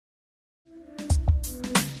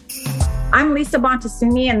I'm Lisa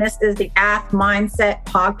Bontasuni, and this is the AthMindset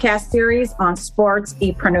podcast series on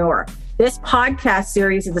sports-epreneur. This podcast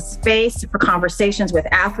series is a space for conversations with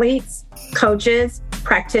athletes, coaches,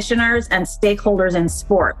 practitioners, and stakeholders in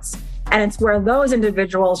sports. And it's where those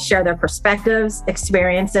individuals share their perspectives,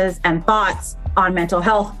 experiences, and thoughts on mental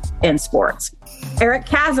health in sports. Eric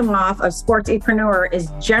Kazimoff of Sports-epreneur is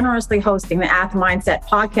generously hosting the AthMindset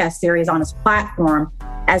podcast series on his platform,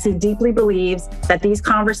 as he deeply believes that these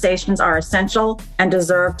conversations are essential and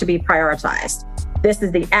deserve to be prioritized. This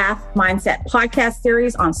is the AthMindset podcast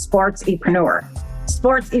series on Sports-epreneur.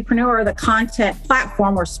 Sports-epreneur, the content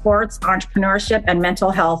platform where sports, entrepreneurship, and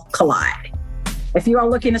mental health collide. If you are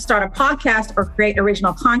looking to start a podcast or create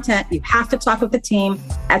original content, you have to talk with the team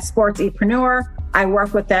at Sports-epreneur. I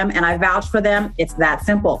work with them and I vouch for them. It's that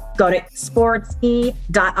simple. Go to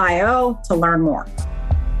sportse.io to learn more.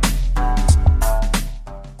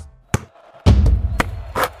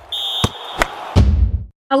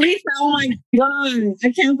 Aletha, oh my God,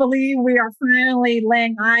 I can't believe we are finally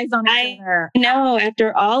laying eyes on each other. I know,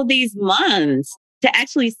 after all these months, to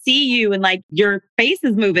actually see you and like your face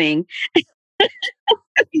is moving.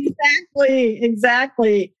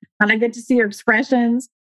 Exactly. And I get to see your expressions.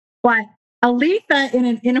 But Aletha, in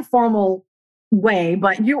an informal way,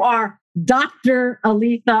 but you are Dr.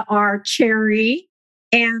 Aletha R. Cherry.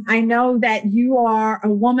 And I know that you are a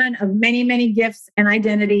woman of many, many gifts and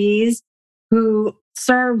identities who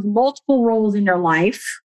serve multiple roles in your life.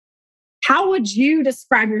 How would you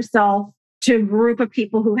describe yourself to a group of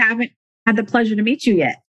people who haven't had the pleasure to meet you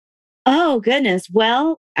yet? Oh, goodness.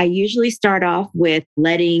 Well, I usually start off with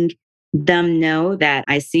letting them know that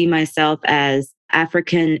I see myself as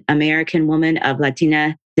African American woman of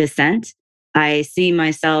Latina descent. I see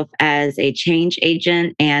myself as a change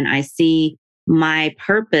agent, and I see my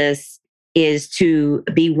purpose is to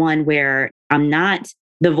be one where I'm not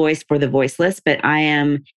the voice for the voiceless, but I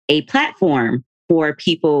am a platform for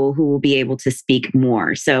people who will be able to speak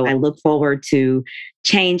more. So I look forward to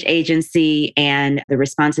change agency and the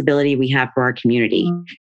responsibility we have for our community.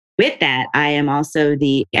 With that, I am also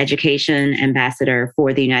the education ambassador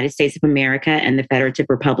for the United States of America and the Federative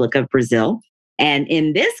Republic of Brazil. And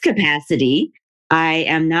in this capacity, I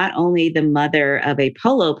am not only the mother of a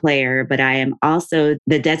polo player, but I am also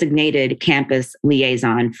the designated campus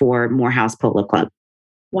liaison for Morehouse Polo Club.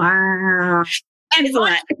 Wow. And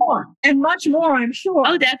much more, I'm sure.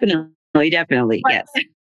 Oh, definitely. Yes.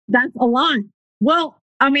 That's a lot. Well,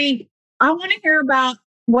 I mean, I want to hear about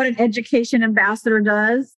what an education ambassador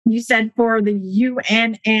does. You said for the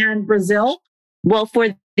UN and Brazil? Well,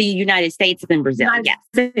 for the United States and Brazil, yes.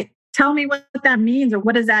 Tell me what that means, or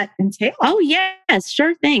what does that entail? Oh, yes,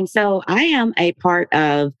 sure thing. So I am a part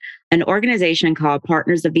of an organization called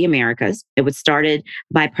Partners of the Americas. It was started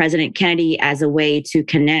by President Kennedy as a way to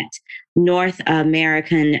connect North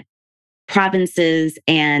American provinces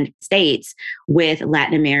and states with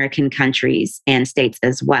Latin American countries and states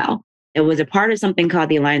as well. It was a part of something called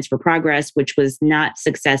the Alliance for Progress, which was not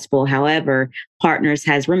successful. However, Partners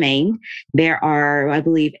has remained. There are, I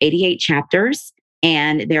believe, 88 chapters,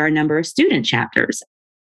 and there are a number of student chapters.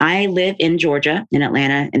 I live in Georgia, in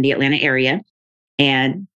Atlanta, in the Atlanta area.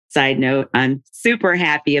 And side note, I'm super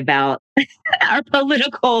happy about our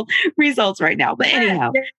political results right now. But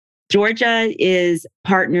anyhow, Georgia is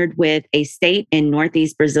partnered with a state in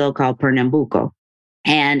Northeast Brazil called Pernambuco.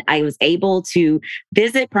 And I was able to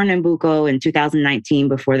visit Pernambuco in 2019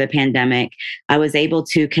 before the pandemic. I was able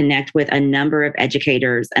to connect with a number of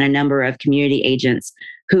educators and a number of community agents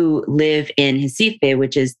who live in Recife,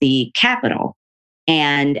 which is the capital.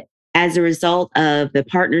 And as a result of the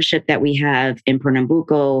partnership that we have in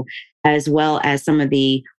Pernambuco, as well as some of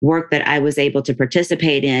the work that I was able to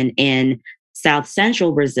participate in South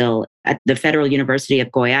Central Brazil at the Federal University of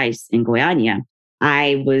Goiás in Goiânia,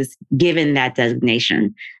 I was given that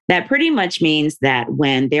designation. That pretty much means that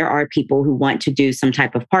when there are people who want to do some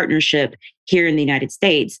type of partnership here in the United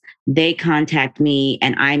States, they contact me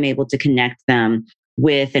and I'm able to connect them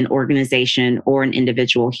with an organization or an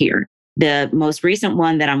individual here. The most recent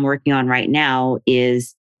one that I'm working on right now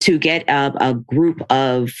is to get a group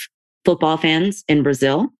of football fans in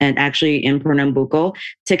Brazil and actually in Pernambuco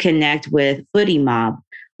to connect with Footy Mob,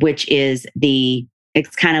 which is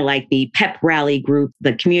it's kind of like the pep rally group,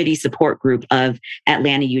 the community support group of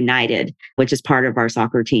Atlanta United, which is part of our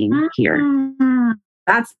soccer team here.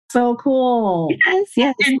 That's so cool.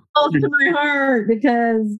 Yes. And close to my heart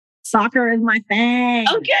because soccer is my thing.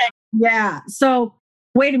 Okay. Yeah. So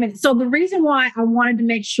wait a minute. So the reason why I wanted to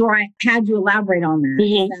make sure I had you elaborate on that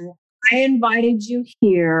is that I invited you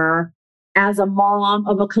here as a mom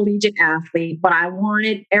of a collegiate athlete, but I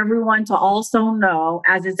wanted everyone to also know,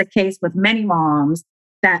 as is the case with many moms,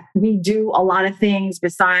 that we do a lot of things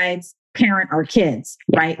besides parent our kids,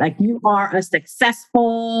 right? Like you are a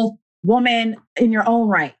successful woman in your own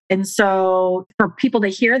right. And so for people to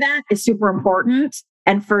hear that is super important.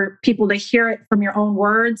 And for people to hear it from your own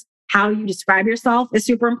words, how you describe yourself is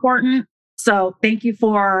super important. So thank you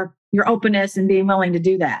for your openness and being willing to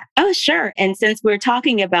do that. Oh, sure. And since we're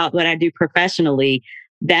talking about what I do professionally,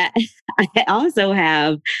 that I also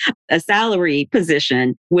have a salary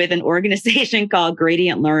position with an organization called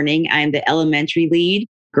Gradient Learning. I'm the elementary lead.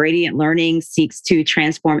 Gradient Learning seeks to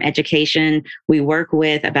transform education. We work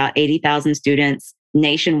with about 80,000 students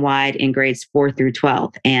nationwide in grades 4 through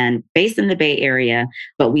 12 and based in the Bay Area,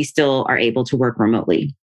 but we still are able to work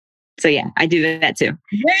remotely. So yeah, I do that too.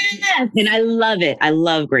 Yes. And I love it. I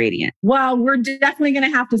love Gradient. Well, we're definitely going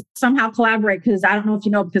to have to somehow collaborate because I don't know if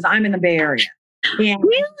you know, because I'm in the Bay Area. And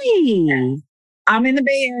really? I'm in the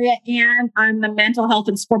Bay Area and I'm the mental health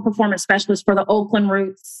and sport performance specialist for the Oakland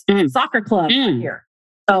Roots soccer club here.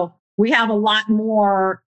 So we have a lot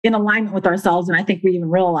more in alignment with ourselves than I think we even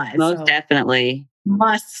realize. Most definitely.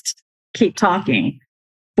 Must keep talking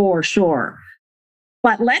for sure.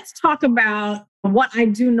 But let's talk about what I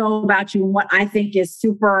do know about you and what I think is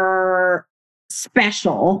super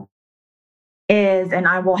special is, and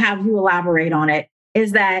I will have you elaborate on it,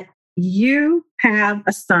 is that you have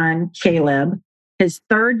a son, Caleb, his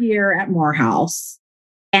third year at Morehouse,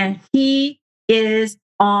 and he is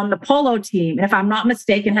on the polo team. And if I'm not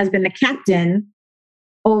mistaken, has been the captain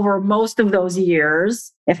over most of those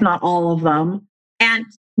years, if not all of them. And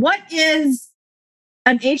what is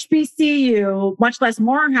an HBCU, much less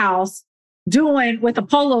Morehouse, doing with a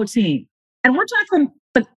polo team? And we're talking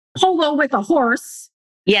the polo with a horse.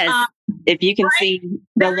 Yes. If you can see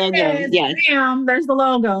the logo. Yes. Bam, there's the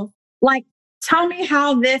logo. Like, tell me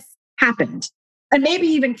how this happened. And maybe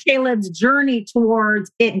even Caleb's journey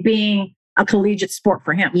towards it being a collegiate sport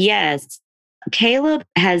for him. Yes. Caleb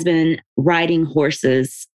has been riding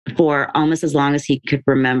horses for almost as long as he could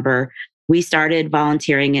remember. We started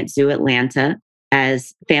volunteering at Zoo Atlanta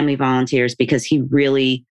as family volunteers because he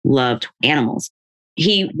really loved animals.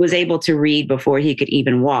 He was able to read before he could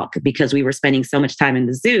even walk because we were spending so much time in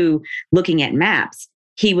the zoo looking at maps.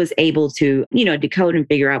 He was able to, decode and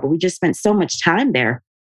figure out, but we just spent so much time there.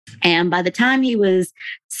 And by the time he was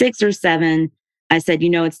 6 or 7, I said,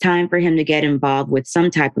 it's time for him to get involved with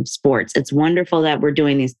some type of sports. It's wonderful that we're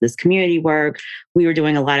doing this community work. We were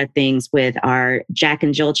doing a lot of things with our Jack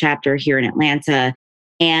and Jill chapter here in Atlanta.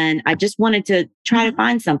 And I just wanted to try to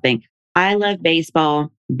find something. I love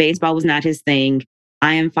baseball. Baseball was not his thing.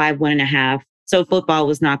 I am 5'1.5". So football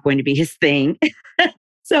was not going to be his thing.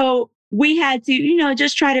 So we had to,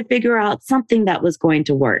 just try to figure out something that was going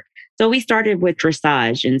to work. So we started with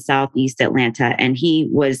dressage in Southeast Atlanta, and he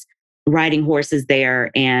was riding horses there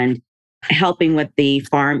and helping with the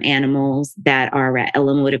farm animals that are at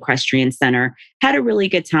Ellenwood Equestrian Center. Had a really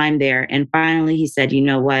good time there. And finally he said, you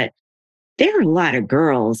know what? There are a lot of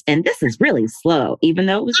girls and this is really slow, even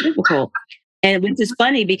though it was difficult. And which is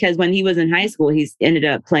funny because when he was in high school, he's ended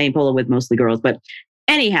up playing polo with mostly girls. But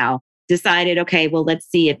anyhow, decided, okay, well, let's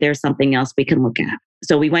see if there's something else we can look at.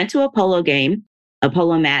 So we went to a polo game, a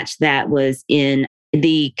polo match that was in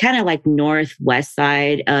the kind of like northwest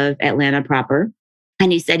side of Atlanta proper.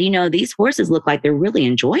 And he said, these horses look like they're really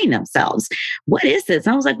enjoying themselves. What is this?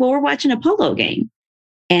 And I was like, well, we're watching a polo game.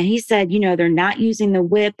 And he said, they're not using the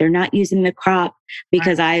whip. They're not using the crop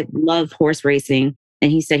because I love horse racing. And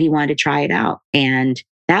he said he wanted to try it out. And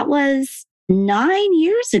that was 9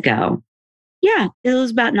 years ago. Yeah, it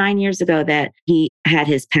was about 9 years ago that he had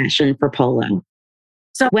his passion for polo.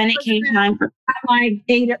 So when it came time for like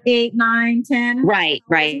 8, 9, 10. Right.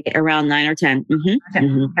 Around 9 or 10. Mm-hmm. Okay.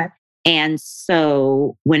 Mm-hmm. Okay. And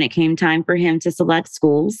so when it came time for him to select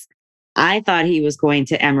schools, I thought he was going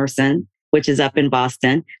to Emerson, which is up in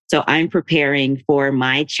Boston. So I'm preparing for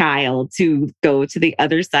my child to go to the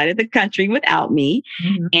other side of the country without me.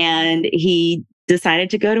 Mm-hmm. And he decided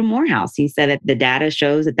to go to Morehouse. He said that the data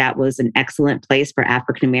shows that that was an excellent place for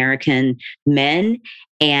African-American men.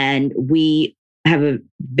 And we have a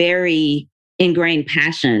very ingrained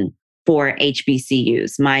passion for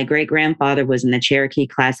HBCUs. My great-grandfather was in the Cherokee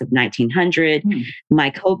class of 1900. My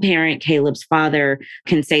co-parent, Caleb's father,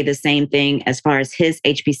 can say the same thing as far as his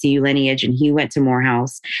HBCU lineage, and he went to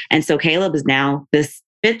Morehouse. And so Caleb is now this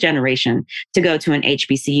 5th generation to go to an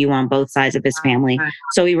HBCU on both sides of his family.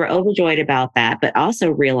 So we were overjoyed about that, but also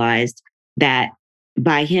realized that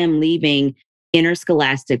by him leaving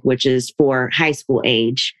interscholastic, which is for high school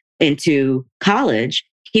age, into college,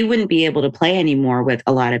 he wouldn't be able to play anymore with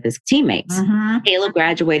a lot of his teammates. Caleb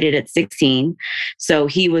graduated at 16, so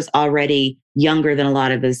he was already younger than a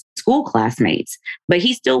lot of his school classmates, but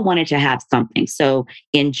he still wanted to have something. So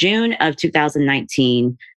in June of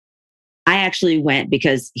 2019, I actually went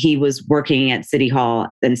because he was working at City Hall.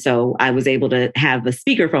 And so I was able to have a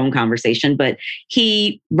speakerphone conversation, but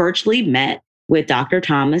he virtually met with Dr.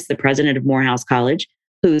 Thomas, the president of Morehouse College,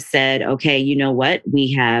 who said, okay, you know what?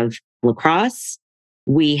 We have lacrosse.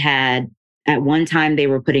 We had, at one time, they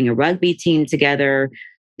were putting a rugby team together.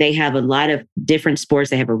 They have a lot of different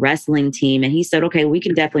sports. They have a wrestling team. And he said, okay, we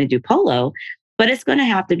can definitely do polo, but it's going to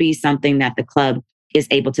have to be something that the club is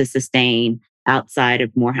able to sustain outside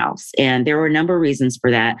of Morehouse. And there were a number of reasons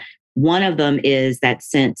for that. One of them is that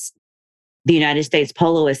since the United States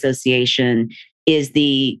Polo Association is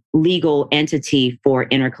the legal entity for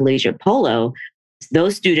intercollegiate polo,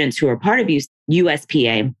 those students who are part of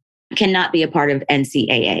USPA cannot be a part of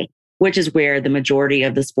NCAA, which is where the majority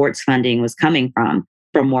of the sports funding was coming from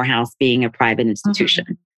Morehouse being a private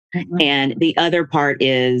institution. And the other part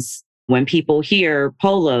is when people hear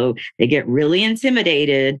polo, they get really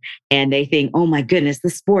intimidated and they think, oh my goodness, the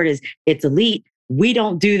sport it's elite. We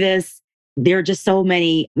don't do this. There are just so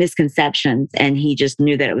many misconceptions. And he just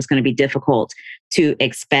knew that it was going to be difficult to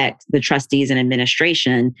expect the trustees and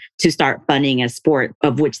administration to start funding a sport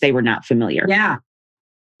of which they were not familiar. Yeah.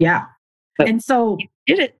 Yeah. But and so he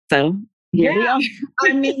did it. So here we are.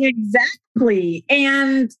 I mean, exactly.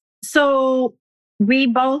 And so we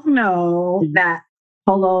both know that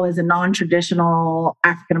polo is a non-traditional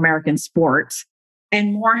African-American sport,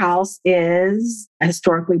 and Morehouse is a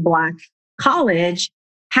historically Black college.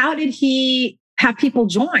 How did he have people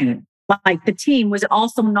join? Like the team, was it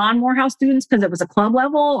also non-Morehouse students because it was a club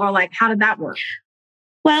level, or like, how did that work?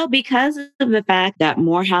 Well, because of the fact that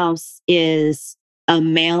Morehouse is a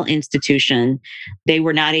male institution, they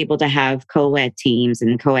were not able to have co-ed teams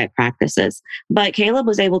and co-ed practices. But Caleb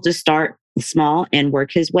was able to start small and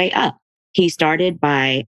work his way up. He started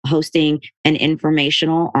by hosting an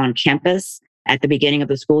informational on campus at the beginning of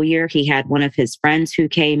the school year. He had one of his friends who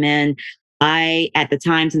came in. At the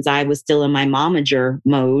time, since I was still in my momager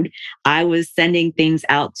mode, I was sending things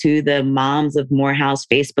out to the Moms of Morehouse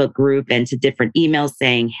Facebook group and to different emails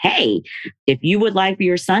saying, hey, if you would like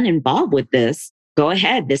your son involved with this, go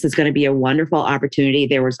ahead. This is going to be a wonderful opportunity.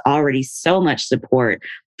 There was already so much support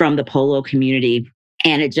from the polo community.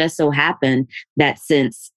 And it just so happened that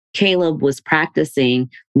since Caleb was practicing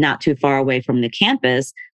not too far away from the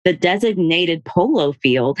campus, the designated polo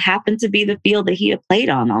field happened to be the field that he had played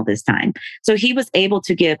on all this time. So he was able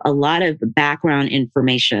to give a lot of background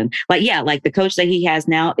information. Like the coach that he has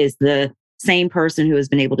now is the same person who has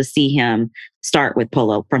been able to see him start with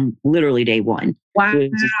polo from literally day one. Wow.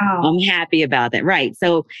 I'm happy about that. Right.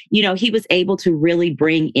 So, he was able to really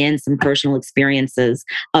bring in some personal experiences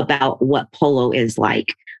about what polo is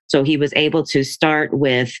like. So he was able to start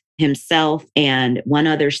with himself and one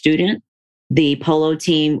other student. The polo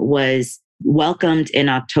team was welcomed in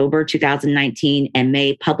October 2019 and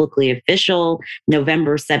made publicly official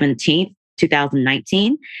November 17th,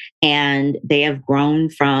 2019. And they have grown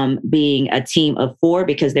from being a team of 4,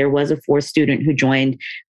 because there was a 4th student who joined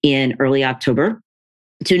in early October,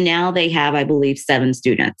 to now they have, I believe, 7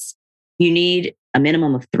 students. You need a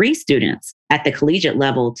minimum of 3 students at the collegiate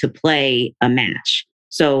level to play a match.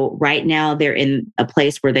 So right now they're in a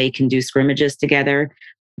place where they can do scrimmages together.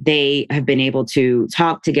 They have been able to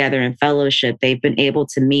talk together in fellowship. They've been able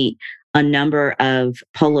to meet a number of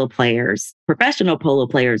polo players, professional polo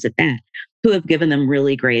players at that, who have given them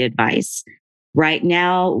really great advice. Right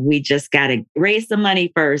now, we just got to raise some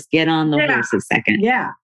money first, get on the horses second. Yeah.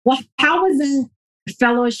 Well, how was it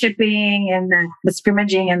fellowshipping and the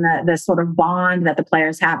scrimmaging and the sort of bond that the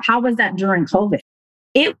players have? How was that during COVID?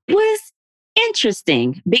 It was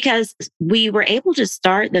interesting because we were able to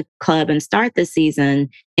start the club and start the season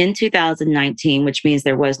in 2019, which means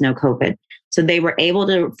there was no COVID. So they were able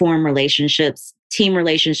to form relationships, team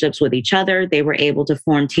relationships with each other. They were able to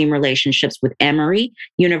form team relationships with Emory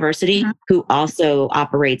University, who also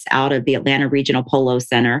operates out of the Atlanta Regional Polo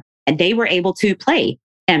Center. And they were able to play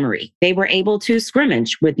Emory. They were able to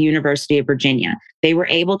scrimmage with the University of Virginia. They were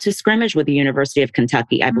able to scrimmage with the University of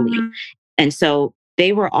Kentucky, I believe. And so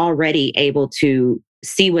they were already able to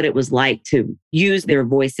see what it was like to use their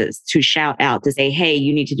voices, to shout out, to say, hey,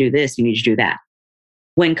 you need to do this, you need to do that.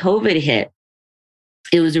 When COVID hit,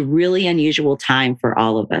 it was a really unusual time for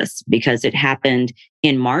all of us because it happened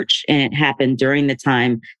in March and it happened during the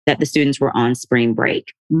time that the students were on spring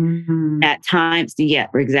break. At times, yeah,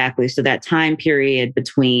 exactly. So that time period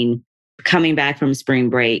between coming back from spring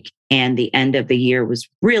break, and the end of the year was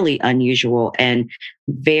really unusual and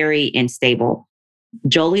very unstable.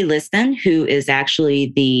 Jolie Liston, who is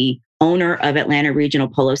actually the owner of Atlanta Regional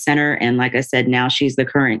Polo Center, and like I said, now she's the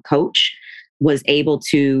current coach, was able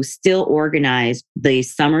to still organize the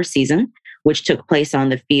summer season, which took place on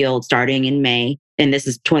the field starting in May. And this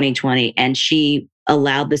is 2020. And she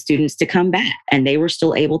allowed the students to come back, and they were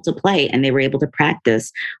still able to play, and they were able to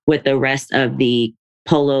practice with the rest of the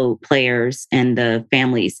polo players and the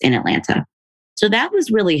families in Atlanta. So that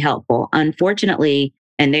was really helpful. Unfortunately,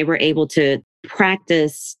 and they were able to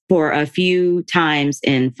practice for a few times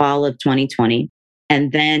in fall of 2020.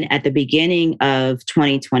 And then at the beginning of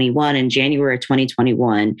 2021, in January of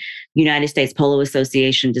 2021, United States Polo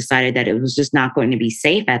Association decided that it was just not going to be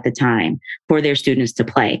safe at the time for their students to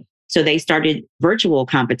play. So they started virtual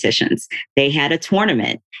competitions. They had a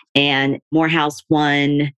tournament, and Morehouse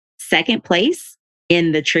won second place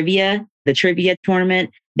in the trivia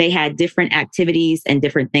tournament. They had different activities and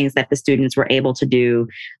different things that the students were able to do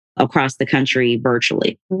across the country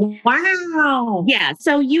virtually. Wow. Yeah.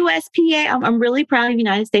 So USPA, I'm really proud of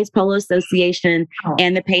United States Polo Association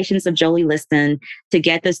and the patience of Jolie Liston to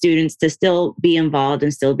get the students to still be involved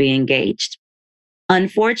and still be engaged.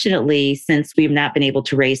 Unfortunately, since we've not been able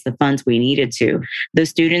to raise the funds we needed to, the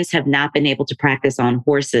students have not been able to practice on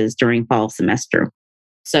horses during fall semester.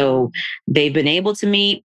 So they've been able to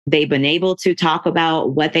meet, they've been able to talk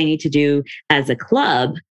about what they need to do as a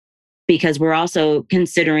club, because we're also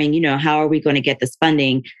considering, how are we going to get this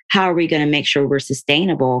funding? How are we going to make sure we're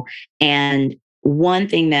sustainable? And one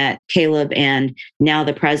thing that Caleb and now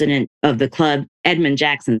the president of the club, Edmund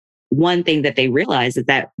Jackson, one thing that they realize is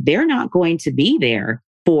that they're not going to be there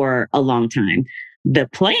for a long time. The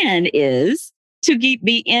plan is to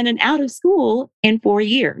be in and out of school in 4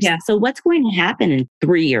 years. Yeah. So what's going to happen in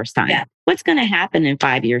 3 years' time? Yeah. What's going to happen in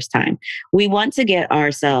 5 years' time? We want to get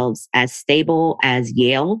ourselves as stable as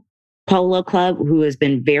Yale Polo Club, who has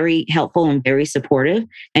been very helpful and very supportive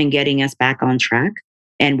in getting us back on track.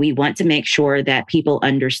 And we want to make sure that people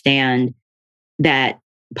understand that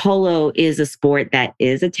polo is a sport that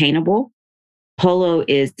is attainable. Polo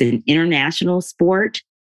is an international sport.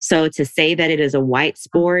 So to say that it is a white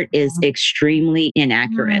sport is extremely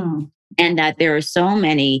inaccurate. And that there are so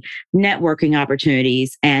many networking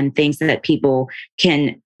opportunities and things that people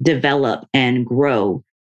can develop and grow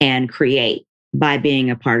and create by being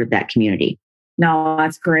a part of that community. No,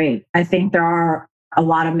 that's great. I think there are a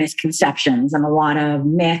lot of misconceptions and a lot of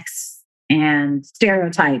myths and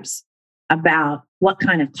stereotypes about what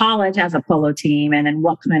kind of college has a polo team and then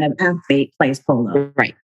what kind of athlete plays polo.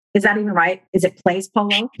 Right. Is that even right? Is it plays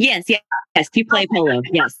polo? Yes. You play polo.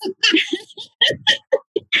 Yes.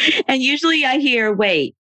 And usually I hear,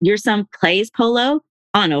 wait, your son plays polo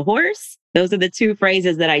on a horse? Those are the two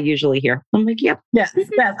phrases that I usually hear. I'm like, yep. Yes.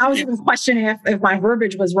 I was even questioning if my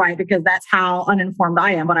verbiage was right, because that's how uninformed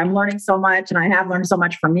I am. But I'm learning so much, and I have learned so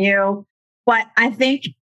much from you. But I think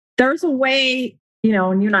there's a way, and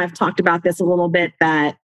you and I have talked about this a little bit,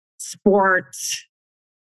 that sport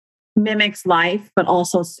mimics life, but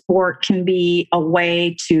also sport can be a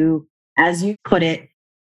way to, as you put it,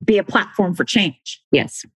 be a platform for change.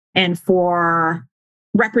 Yes. And for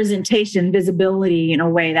representation, visibility in a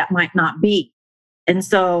way that might not be. And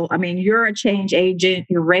so, you're a change agent,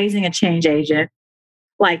 you're raising a change agent.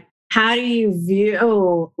 Like, how do you view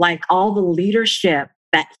all the leadership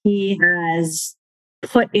that he has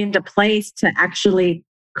put into place to actually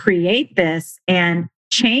create this and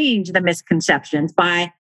change the misconceptions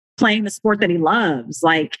by playing the sport that he loves?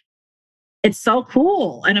 It's so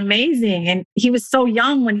cool and amazing. And he was so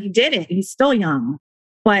young when he did it. He's still young.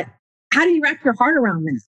 But how do you wrap your heart around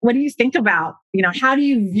this? What do you think about, how do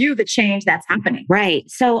you view the change that's happening? Right.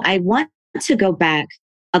 So I want to go back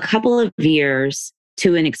a couple of years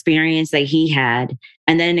to an experience that he had,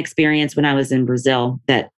 and then an experience when I was in Brazil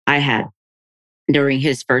that I had during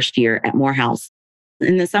his first year at Morehouse.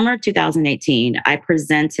 In the summer of 2018, I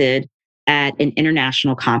presented at an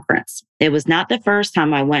international conference. It was not the first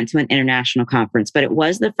time I went to an international conference, but it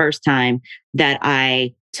was the first time that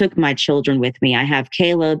I took my children with me. I have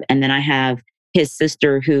Caleb, and then I have his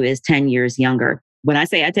sister who is 10 years younger. When I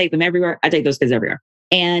say I take them everywhere, I take those kids everywhere.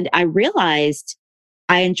 And I realized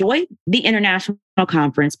I enjoyed the international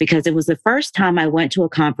conference because it was the first time I went to a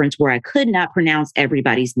conference where I could not pronounce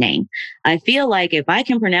everybody's name. I feel like if I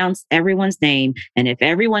can pronounce everyone's name, and if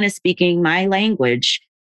everyone is speaking my language,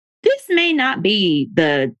 this may not be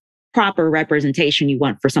the proper representation you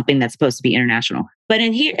want for something that's supposed to be international. But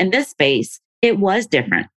in this space, it was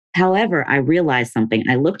different. However, I realized something.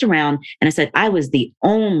 I looked around and I said, I was the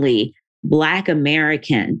only Black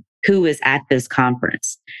American who was at this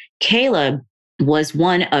conference. Caleb was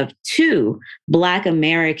one of two Black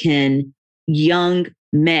American young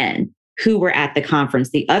men who were at the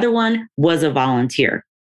conference. The other one was a volunteer.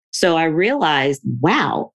 So I realized,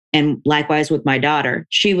 wow. And likewise with my daughter,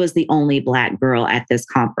 she was the only Black girl at this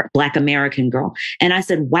conference, Black American girl. And I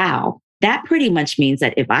said, wow, that pretty much means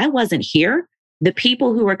that if I wasn't here, the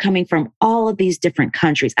people who were coming from all of these different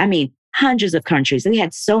countries, I mean, hundreds of countries, we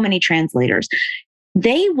had so many translators,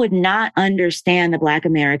 they would not understand the Black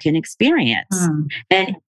American experience.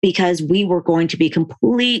 And because we were going to be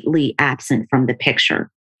completely absent from the picture.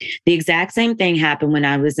 The exact same thing happened when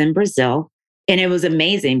I was in Brazil. And it was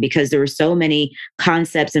amazing because there were so many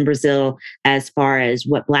concepts in Brazil as far as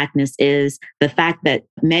what Blackness is. The fact that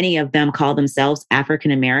many of them call themselves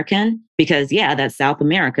African American, because yeah, that's South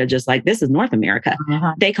America, just like this is North America.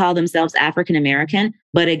 They call themselves African American.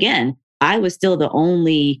 But again, I was still the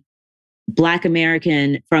only Black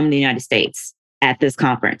American from the United States at this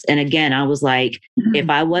conference. And again, I was like, if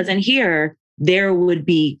I wasn't here, there would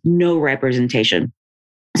be no representation.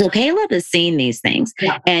 So Caleb has seen these things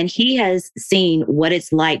and he has seen what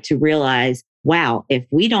it's like to realize, wow, if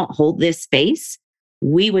we don't hold this space,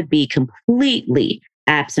 we would be completely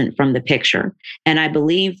absent from the picture. And I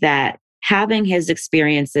believe that having his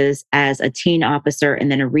experiences as a teen officer and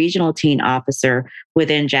then a regional teen officer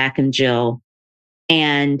within Jack and Jill,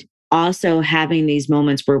 and also having these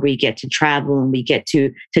moments where we get to travel and we get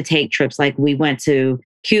to take trips, like we went to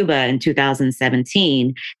Cuba in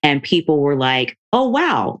 2017 and people were like, oh,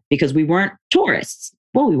 wow, because we weren't tourists.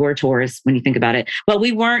 Well, we were tourists when you think about it, but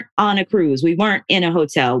we weren't on a cruise. We weren't in a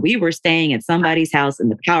hotel. We were staying at somebody's house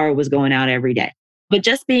and the power was going out every day. But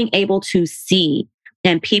just being able to see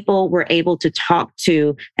and people were able to talk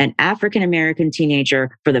to an African-American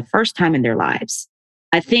teenager for the first time in their lives.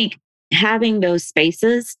 I think having those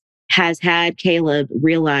spaces has had Caleb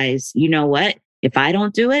realize, you know what, if I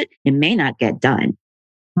don't do it, it may not get done.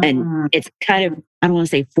 And it's kind of, I don't want to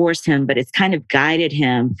say forced him, but it's kind of guided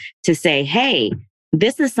him to say, hey,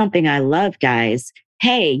 this is something I love, guys.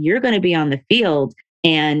 Hey, you're going to be on the field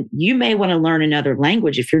and you may want to learn another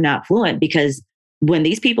language if you're not fluent, because when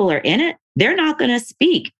these people are in it, they're not going to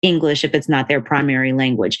speak English if it's not their primary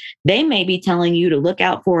language. They may be telling you to look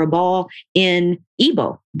out for a ball in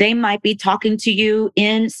Igbo. They might be talking to you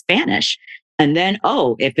in Spanish. And then,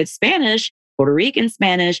 oh, if it's Spanish, Puerto Rican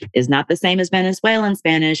Spanish is not the same as Venezuelan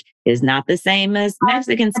Spanish, is not the same as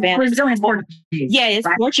Mexican Spanish. Brazilian Portuguese. Yeah, it's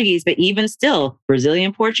right? Portuguese, but even still,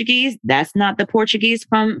 Brazilian Portuguese, that's not the Portuguese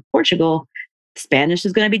from Portugal. Spanish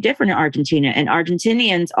is going to be different in Argentina, and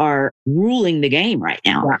Argentinians are ruling the game right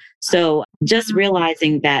now. Yeah. So just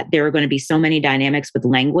realizing that there are going to be so many dynamics with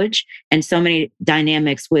language and so many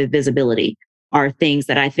dynamics with visibility are things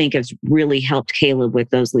that I think has really helped Caleb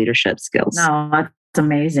with those leadership skills. No, that's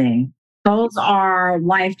amazing. Those are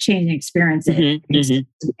life-changing experiences.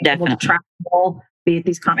 Definitely. Able to travel, be at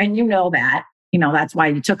these and you know that. You know, that's why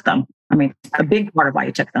you took them. I mean, a big part of why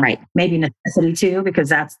you took them. Right. Maybe necessity too, because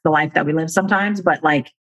that's the life that we live sometimes. But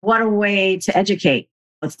like, what a way to educate.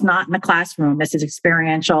 It's not in the classroom. This is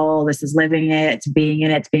experiential. This is living it. It's being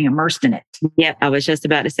in it. It's being immersed in it. Yep. I was just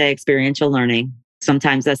about to say experiential learning.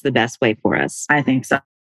 Sometimes that's the best way for us. I think so.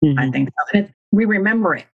 I think so. And we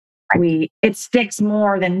remember it. It sticks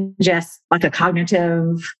more than just like a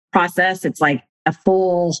cognitive process. It's like a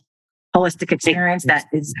full holistic experience that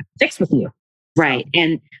sticks with you. Right.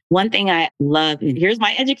 And one thing I love, and here's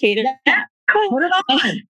my educator. Yeah. Put it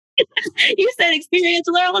on. You said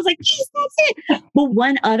experiential learning. I was like, yes, that's it. But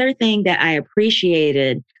one other thing that I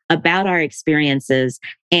appreciated about our experiences,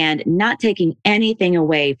 and not taking anything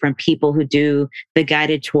away from people who do the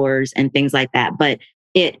guided tours and things like that, but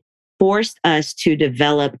it forced us to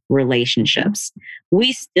develop relationships.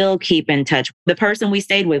 We still keep in touch. The person we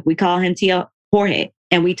stayed with, we call him Tio Jorge,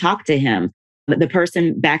 and we talk to him. The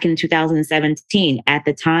person back in 2017, at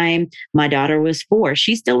the time my daughter was 4,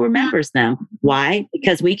 she still remembers them. Why?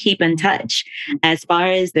 Because we keep in touch. As far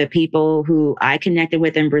as the people who I connected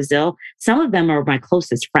with in Brazil, some of them are my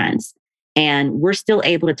closest friends, and we're still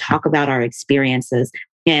able to talk about our experiences.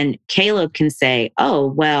 And Caleb can say, oh,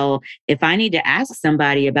 well, if I need to ask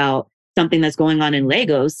somebody about something that's going on in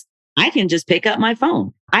Lagos, I can just pick up my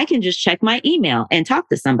phone. I can just check my email and talk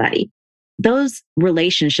to somebody. Those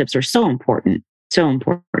relationships are so important, so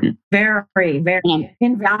important. Very, very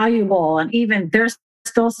invaluable. And even they're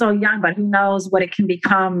still so young, but who knows what it can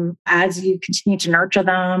become as you continue to nurture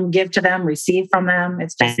them, give to them, receive from them.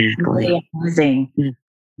 It's just really amazing.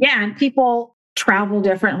 Yeah. And people travel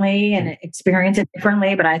differently and experience it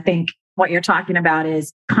differently. But I think what you're talking about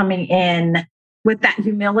is coming in with that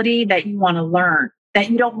humility that you want to learn, that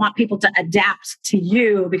you don't want people to adapt to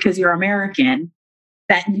you because you're American,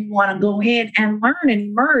 that you want to go in and learn and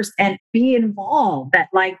immerse and be involved. That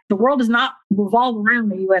like the world does not revolve around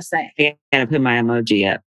the USA. I gotta put my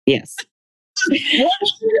emoji up. Yes.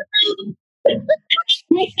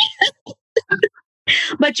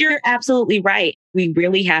 But you're absolutely right. We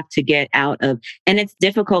really have to get out of, and it's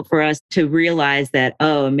difficult for us to realize that,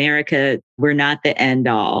 oh, America, we're not the end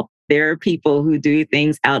all. There are people who do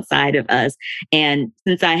things outside of us. And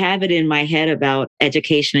since I have it in my head about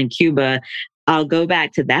education in Cuba, I'll go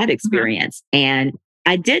back to that experience. And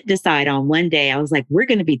I did decide on one day, I was like, we're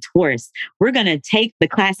going to be tourists. We're going to take the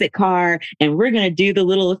classic car and we're going to do the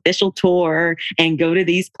little official tour and go to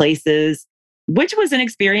these places, which was an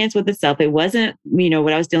experience with itself. It wasn't,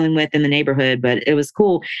 what I was dealing with in the neighborhood, but it was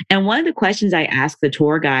cool. And one of the questions I asked the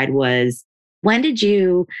tour guide was, when did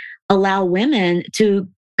you allow women to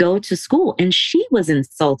go to school? And she was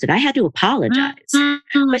insulted. I had to apologize,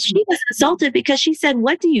 but she was insulted because she said,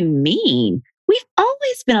 what do you mean? We've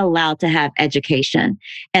always been allowed to have education.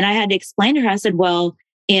 And I had to explain to her, I said, well,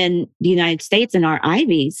 in the United States, in our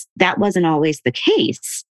Ivies, that wasn't always the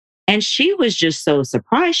case. And she was just so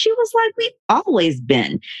surprised. She was like, we've always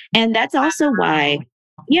been. And that's also why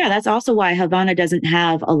Havana doesn't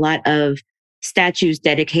have a lot of statues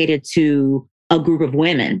dedicated to a group of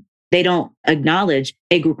women. They don't acknowledge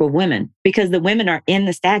a group of women because the women are in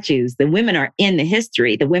the statues. The women are in the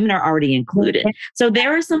history. The women are already included. So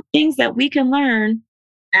there are some things that we can learn.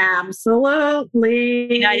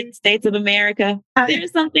 Absolutely. United States of America.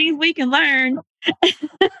 There's some things we can learn.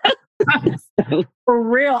 For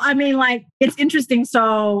real. I mean, like, it's interesting.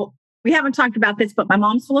 So we haven't talked about this, but my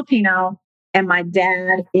mom's Filipino and my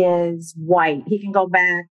dad is white. He can go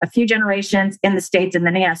back a few generations in the States and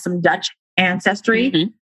then he has some Dutch ancestry.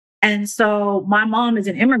 Mm-hmm. And so my mom is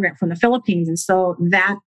an immigrant from the Philippines. And so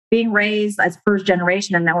that being raised as first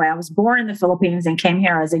generation in that way, I was born in the Philippines and came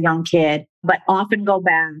here as a young kid, but often go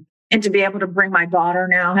back. And to be able to bring my daughter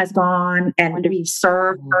now has gone and we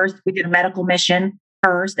served first. We did a medical mission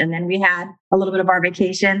first, and then we had a little bit of our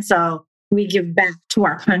vacation. So we give back to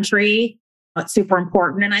our country. It's super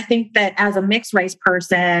important. And I think that as a mixed race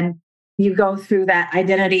person, you go through that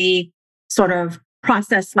identity sort of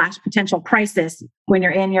process / potential crisis when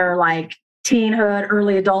you're in your like teenhood,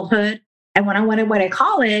 early adulthood. And when I went away to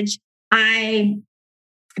college, I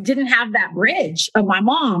didn't have that bridge of my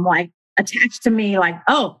mom like attached to me, like,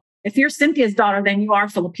 oh, if you're Cynthia's daughter, then you are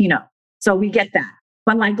Filipino. So we get that.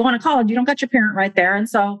 But like going to college, you don't got your parent right there. And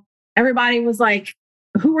so everybody was like,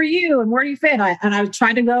 who are you and where do you fit? And I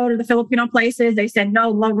tried to go to the Filipino places. They said, no,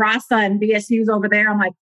 La Raza and BSU's over there. I'm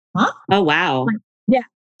like, huh? Oh, wow. Like, yeah.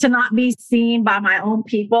 To not be seen by my own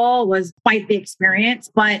people was quite the experience.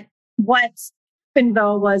 But what happened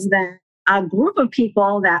though was that a group of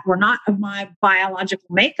people that were not of my biological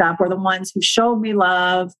makeup were the ones who showed me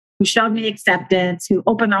love, who showed me acceptance, who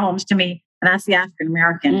opened their homes to me. And that's the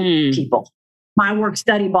African-American people. My work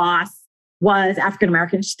study boss was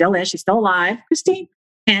African-American. She still is. She's still alive, Christine.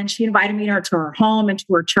 And she invited me to her home, into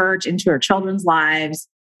her church, into her children's lives.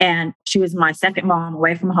 And she was my second mom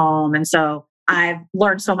away from home. And so I've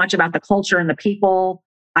learned so much about the culture and the people.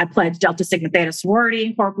 I pledged Delta Sigma Theta Sorority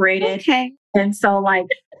Incorporated. Okay. And so like...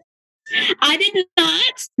 I did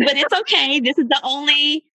not, but it's okay. This is the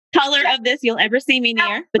only color of this you'll ever see me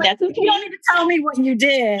near, but that's okay. You don't need to tell me what you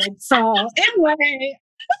did. So anyway,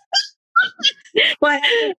 but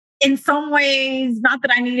in some ways, not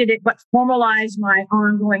that I needed it, but formalized my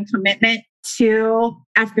ongoing commitment to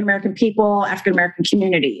African-American people, African-American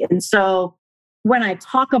community. And so when I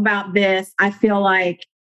talk about this, I feel like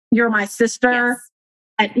you're my sister. Yes.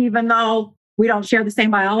 And even though we don't share the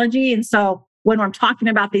same biology. And so when I'm talking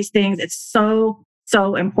about these things, it's so,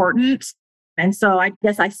 so important. And so I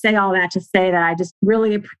guess I say all that to say that I just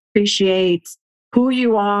really appreciate who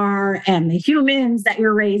you are and the humans that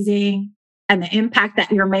you're raising and the impact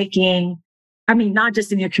that you're making. I mean, not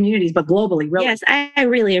just in your communities, but globally, really. Yes, I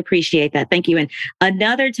really appreciate that. Thank you. And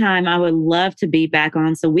another time I would love to be back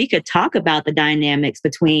on so we could talk about the dynamics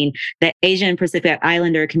between the Asian Pacific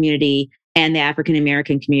Islander community and the African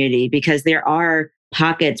American community, because there are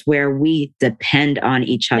pockets where we depend on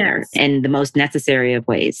each other in the most necessary of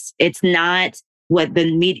ways. It's not what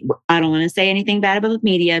the media, I don't want to say anything bad about the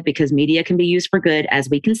media because media can be used for good, as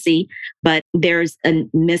we can see, but there's a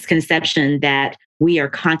misconception that we are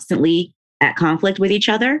constantly at conflict with each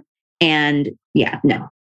other. And no,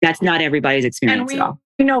 that's not everybody's experience at all.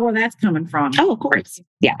 We know where that's coming from. Oh, of course.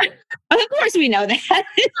 Yeah. Of course we know that.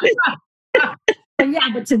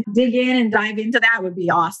 But to dig in and dive into that would be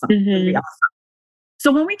awesome. Mm-hmm. Would be awesome.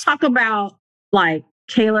 So when we talk about like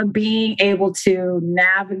Kayla being able to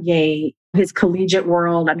navigate his collegiate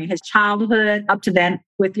world. I mean, his childhood up to then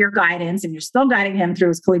with your guidance, and you're still guiding him through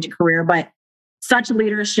his collegiate career, but such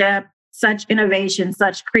leadership, such innovation,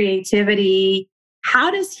 such creativity.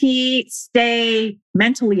 How does he stay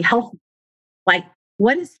mentally healthy? Like,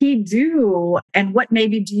 what does he do? And what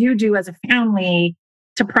maybe do you do as a family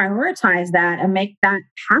to prioritize that and make that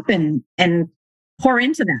happen and pour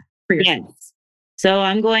into that for yourself? Yes. So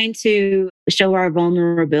I'm going to show our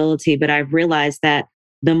vulnerability, but I've realized that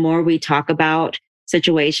the more we talk about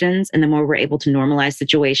situations and the more we're able to normalize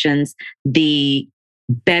situations, the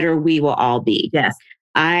better we will all be. Yes.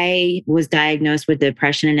 I was diagnosed with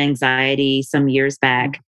depression and anxiety some years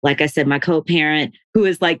back. Like I said, my co-parent, who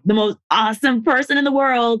is like the most awesome person in the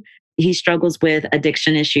world, he struggles with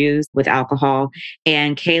addiction issues with alcohol.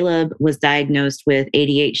 And Caleb was diagnosed with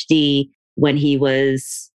ADHD when he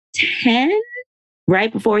was 10,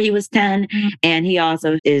 right before he was 10. And he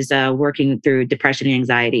also is working through depression and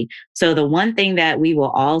anxiety. So the one thing that we will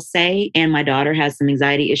all say, and my daughter has some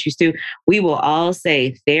anxiety issues too, we will all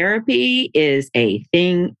say therapy is a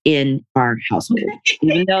thing in our household.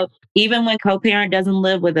 Even when co-parent doesn't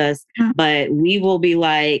live with us, but we will be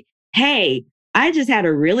like, hey, I just had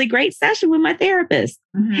a really great session with my therapist.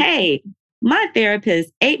 Hey, my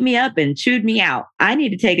therapist ate me up and chewed me out. I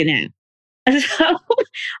need to take a nap. So,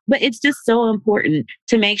 but it's just so important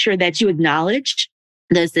to make sure that you acknowledge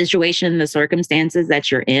the situation, the circumstances that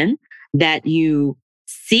you're in, that you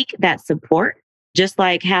seek that support, just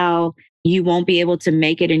like how you won't be able to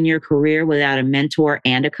make it in your career without a mentor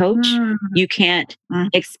and a coach. You can't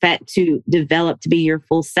expect to develop to be your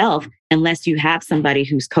full self unless you have somebody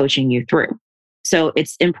who's coaching you through. So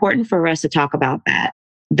it's important for us to talk about that.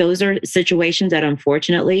 Those are situations that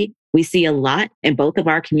unfortunately we see a lot in both of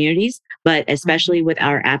our communities, but especially with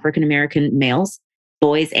our African American males,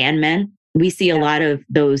 boys and men, we see a lot of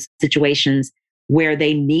those situations where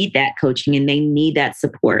they need that coaching and they need that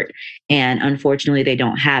support. And unfortunately, they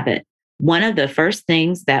don't have it. One of the first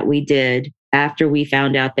things that we did after we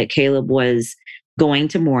found out that Caleb was going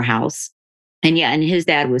to Morehouse, and his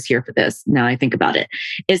dad was here for this, now I think about it,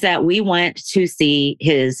 is that we went to see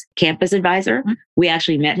his campus advisor. We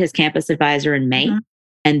actually met his campus advisor in May.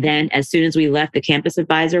 And then as soon as we left the campus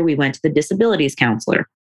advisor, we went to the disabilities counselor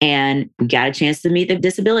and we got a chance to meet the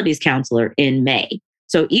disabilities counselor in May.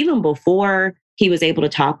 So even before he was able to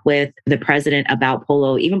talk with the president about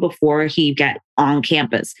polo, even before he got on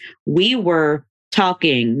campus, we were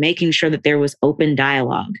talking, making sure that there was open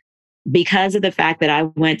dialogue. Because of the fact that I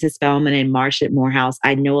went to Spelman and marched at Morehouse,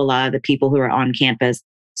 I know a lot of the people who are on campus.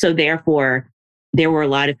 So therefore, there were a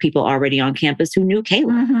lot of people already on campus who knew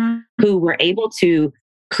Caleb, who were able to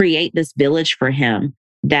create this village for him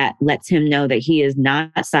that lets him know that he is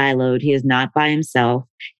not siloed, he is not by himself,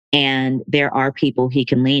 and there are people he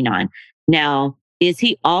can lean on. Now, is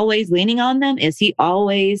he always leaning on them? Is he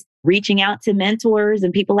always reaching out to mentors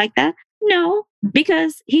and people like that? No,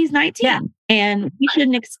 because he's 19 and we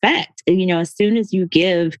shouldn't expect, as soon as you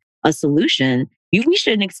give a solution, we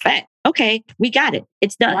shouldn't expect, okay, we got it.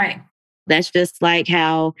 It's done. Right. That's just like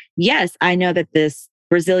how, yes, I know that this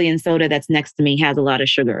Brazilian soda that's next to me has a lot of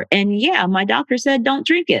sugar. And my doctor said, don't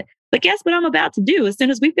drink it. But guess what I'm about to do as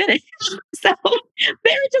soon as we finish? So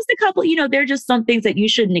there are just a couple, there are just some things that you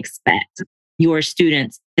shouldn't expect your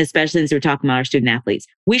students, especially since we're talking about our student athletes.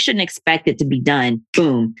 We shouldn't expect it to be done,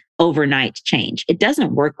 boom, overnight change. It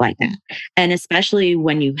doesn't work like that. And especially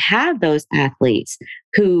when you have those athletes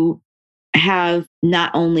who have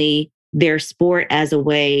not only their sport as a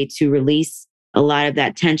way to release a lot of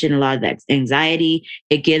that tension, a lot of that anxiety,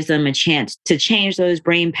 it gives them a chance to change those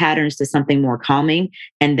brain patterns to something more calming.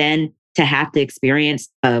 And then to have to experience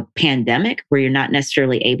a pandemic where you're not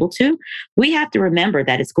necessarily able to, we have to remember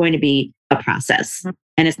that it's going to be a process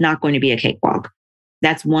and it's not going to be a cakewalk.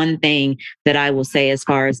 That's one thing that I will say as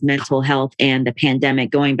far as mental health and the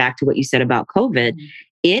pandemic, going back to what you said about COVID,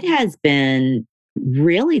 it has been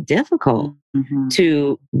really difficult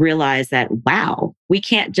to realize that, wow, we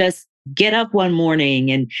can't just get up one morning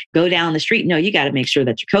and go down the street. No, you got to make sure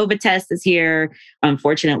that your COVID test is here.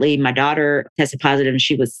 Unfortunately, my daughter tested positive and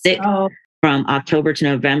she was sick from October to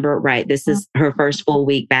November. Right. This is her first full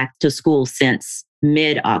week back to school since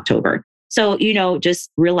mid-October. So, just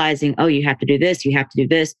realizing, you have to do this, you have to do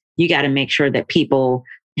this. You got to make sure that people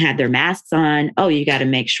have their masks on. You got to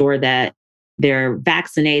make sure that they're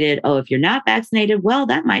vaccinated. If you're not vaccinated, well,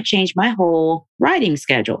 that might change my whole riding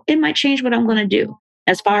schedule. It might change what I'm going to do.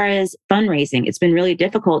 As far as fundraising, it's been really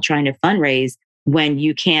difficult trying to fundraise when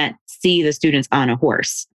you can't see the students on a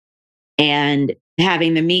horse. And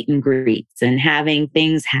having the meet and greets and having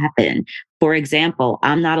things happen. For example,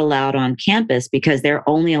 I'm not allowed on campus because they're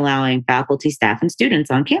only allowing faculty, staff, and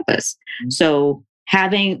students on campus. So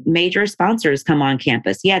having major sponsors come on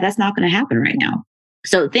campus, yeah, that's not going to happen right now.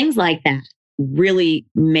 So things like that really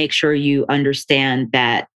make sure you understand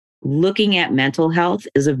that looking at mental health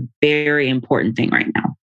is a very important thing right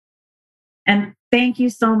now. And thank you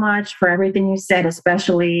so much for everything you said,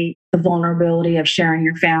 especially the vulnerability of sharing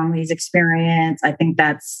your family's experience. I think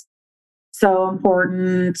that's so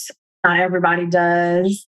important. Not everybody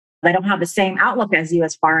does. They don't have the same outlook as you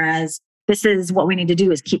as far as this is what we need to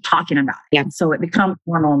do is keep talking about it. Yeah. So it becomes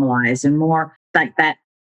more normalized and more like that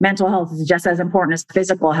mental health is just as important as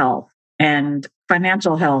physical health and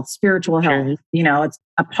financial health, spiritual health. You know, it's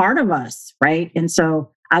a part of us, right? And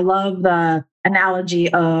so I love the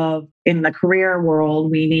analogy of in the career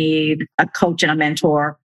world, we need a coach and a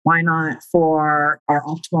mentor. Why not for our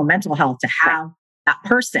optimal mental health to have that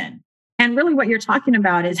person? And really what you're talking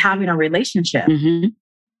about is having a relationship who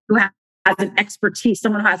has an expertise,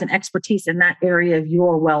 someone who has an expertise in that area of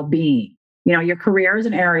your well-being. You know, your career is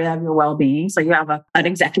an area of your well-being. So you have an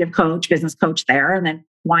executive coach, business coach there. And then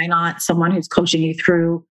why not someone who's coaching you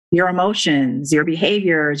through your emotions, your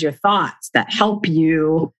behaviors, your thoughts that help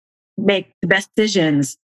you make the best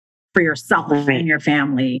decisions for yourself and your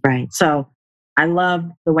family. Right. So I love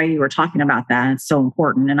the way you were talking about that. It's so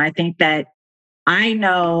important. And I think that I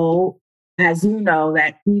know, as you know,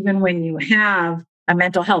 that even when you have a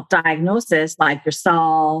mental health diagnosis like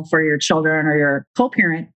yourself or your children or your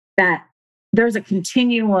co-parent, that there's a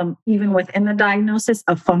continuum even within the diagnosis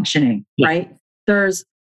of functioning, right? There's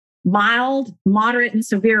mild, moderate, and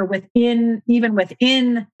severe even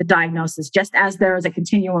within the diagnosis, just as there is a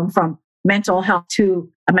continuum from mental health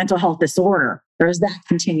to a mental health disorder. There's that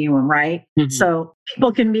continuum, right? So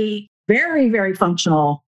people can be very, very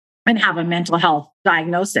functional and have a mental health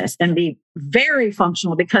diagnosis and be very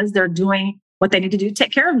functional because they're doing what they need to do to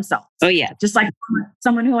take care of themselves. Oh, yeah. Just like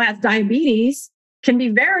someone who has diabetes can be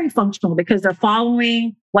very functional because they're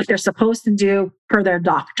following what they're supposed to do per their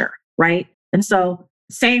doctor, right? And so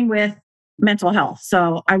same with mental health.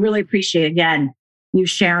 So I really appreciate, again, you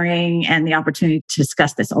sharing and the opportunity to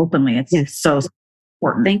discuss this openly. It's so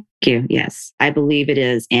important. Thank you. Yes, I believe it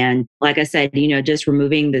is. And like I said, just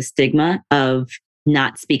removing the stigma of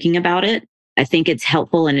not speaking about it, I think it's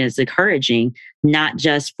helpful and is encouraging, not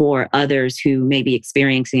just for others who may be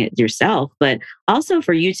experiencing it yourself, but also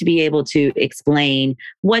for you to be able to explain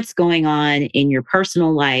what's going on in your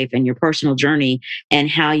personal life and your personal journey and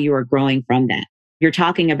how you are growing from that. You're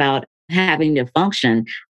talking about having to function.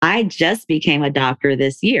 I just became a doctor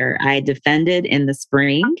this year. I defended in the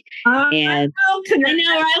spring. And I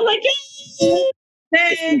know, right?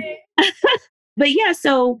 Hey. But yeah,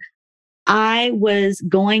 so I was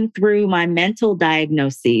going through my mental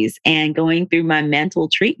diagnoses and going through my mental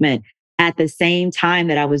treatment at the same time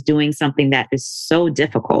that I was doing something that is so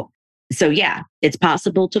difficult. So yeah, it's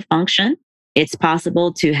possible to function. It's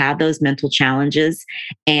possible to have those mental challenges.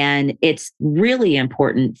 And it's really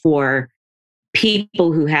important for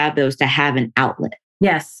people who have those to have an outlet.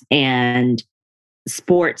 Yes. And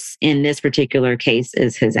sports in this particular case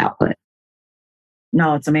is his outlet.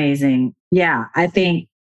 No, it's amazing. Yeah, I think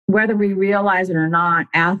whether we realize it or not,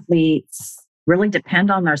 athletes really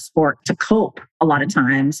depend on their sport to cope a lot of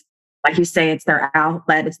times. Like you say, it's their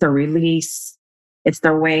outlet, it's their release, it's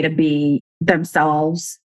their way to be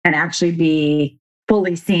themselves and actually be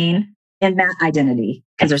fully seen in that identity,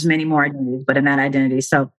 because there's many more identities, but in that identity.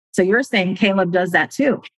 So you're saying Caleb does that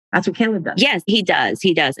too. That's what Caleb does. Yes, he does.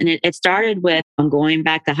 He does. And it started with, I'm going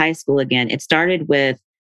back to high school again. It started with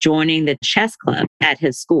joining the chess club at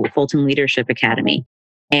his school, Fulton Leadership Academy.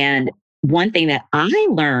 And one thing that I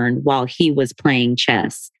learned while he was playing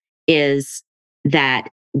chess is that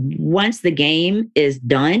once the game is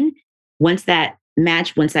done, once that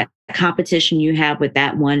competition you have with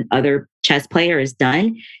that one other chess player is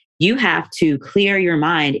done, you have to clear your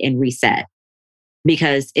mind and reset.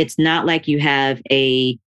 Because it's not like you have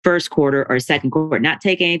a first quarter or second quarter. Not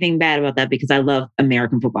taking anything bad about that, because I love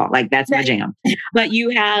American football. Like, that's my jam. But you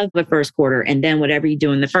have the first quarter, and then whatever you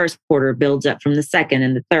do in the first quarter builds up from the second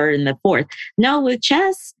and the third and the fourth. No, with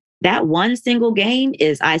chess, that one single game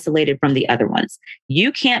is isolated from the other ones.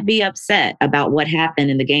 You can't be upset about what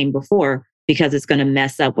happened in the game before, because it's going to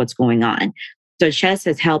mess up what's going on. So chess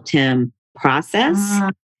has helped him process,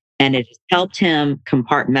 and it has helped him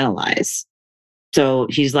compartmentalize. So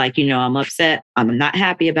he's like, I'm upset. I'm not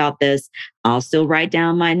happy about this. I'll still write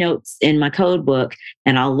down my notes in my code book,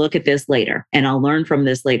 and I'll look at this later, and I'll learn from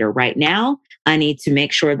this later. Right now, I need to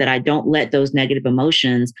make sure that I don't let those negative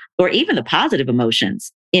emotions or even the positive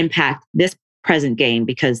emotions impact this present game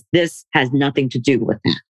because this has nothing to do with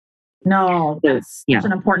that. No, that's such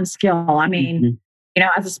an important skill. I mean,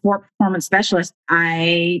 as a sport performance specialist,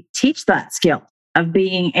 I teach that skill of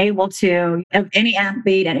being able to, of any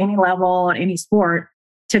athlete at any level, at any sport,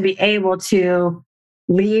 to be able to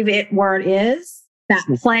leave it where it is, that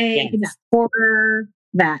play, that quarter,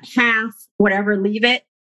 that half, whatever, leave it.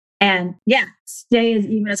 And stay as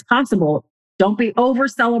even as possible. Don't be over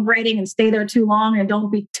celebrating and stay there too long, and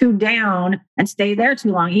don't be too down and stay there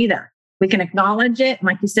too long either. We can acknowledge it. And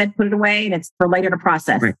like you said, put it away, and it's for later to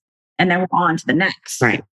process. Right. And then we're on to the next.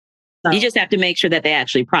 Right. So, you just have to make sure that they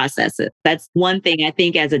actually process it. That's one thing I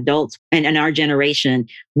think as adults and in our generation,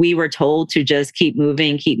 we were told to just keep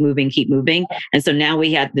moving, keep moving, keep moving. And so now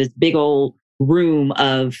we have this big old room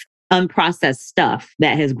of unprocessed stuff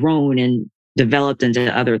that has grown and developed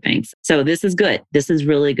into other things. So this is good. This is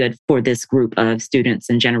really good for this group of students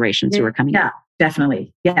and generations who are coming up.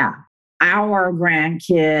 Definitely. Yeah. Our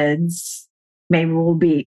grandkids, maybe we'll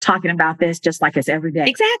be talking about this just like it's every day.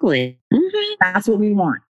 Exactly. Mm-hmm. That's what we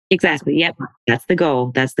want. Exactly. Yep. That's the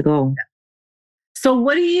goal. That's the goal. So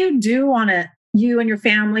what do you do you and your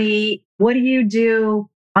family, what do you do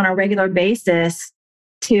on a regular basis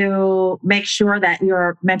to make sure that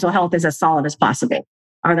your mental health is as solid as possible?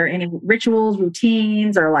 Are there any rituals,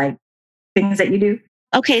 routines, or like things that you do?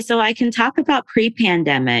 Okay, so I can talk about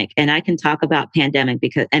pre-pandemic and I can talk about pandemic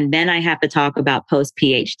and then I have to talk about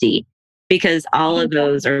post-PhD because all of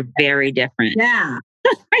those are very different. Yeah.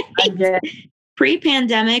 Right?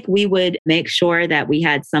 Pre-pandemic, we would make sure that we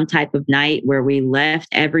had some type of night where we left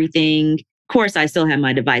everything. Of course, I still have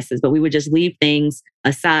my devices, but we would just leave things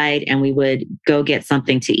aside and we would go get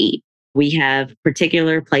something to eat. We have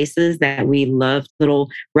particular places that we love, little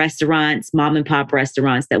restaurants, mom and pop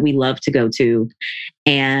restaurants that we love to go to.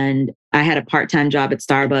 And I had a part-time job at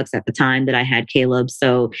Starbucks at the time that I had Caleb.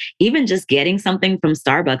 So even just getting something from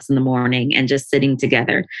Starbucks in the morning and just sitting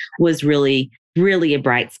together was really, really a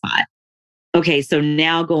bright spot. Okay, so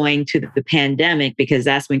now going to the pandemic, because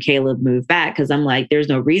that's when Caleb moved back, because I'm like, there's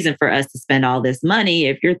no reason for us to spend all this money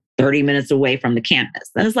if you're 30 minutes away from the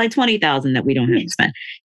campus. Then it's like $20,000 that we don't have to spend.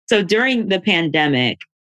 So during the pandemic,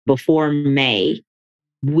 before May,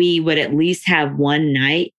 we would at least have one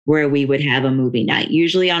night where we would have a movie night.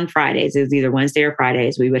 Usually on Fridays, it was either Wednesday or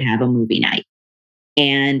Fridays, we would have a movie night.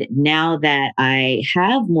 And now that I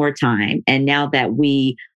have more time, and now that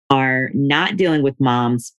we are not dealing with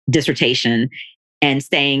mom's dissertation and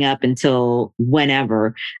staying up until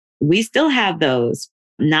whenever, we still have those.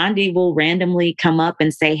 Nandi will randomly come up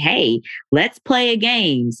and say, hey, let's play a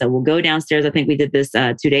game. So we'll go downstairs. I think we did this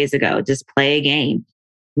 2 days ago, just play a game.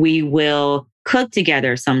 We will cook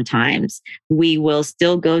together sometimes. We will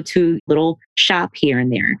still go to little shop here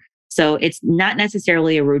and there. So it's not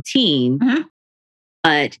necessarily a routine,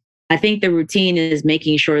 but I think the routine is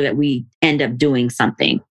making sure that we end up doing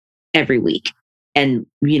something every week. And,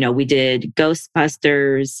 we did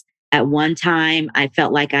Ghostbusters. At one time, I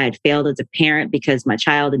felt like I had failed as a parent because my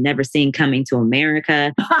child had never seen Coming to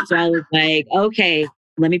America. So I was like, okay,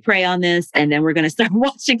 let me pray on this. And then we're going to start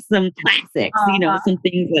watching some classics, some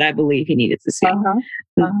things that I believe he needed to see. I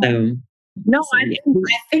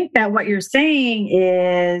think that what you're saying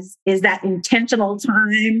is that intentional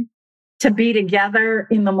time to be together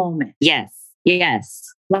in the moment. Yes.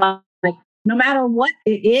 Like, no matter what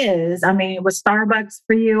it is. I mean, it was Starbucks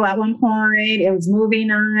for you at one point. It was movie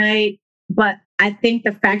night. But I think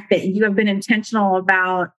the fact that you have been intentional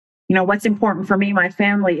about, what's important for me, my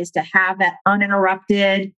family, is to have that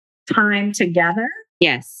uninterrupted time together.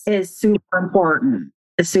 Yes. Is super important.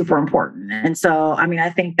 It's super important. And so, I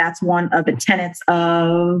think that's one of the tenets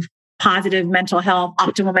of positive mental health,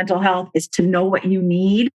 optimal mental health, is to know what you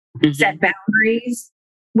need, set boundaries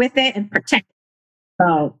with it, and protect it.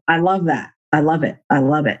 Oh, I love that. I love it.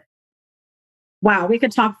 Wow, we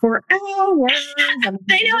could talk for hours. I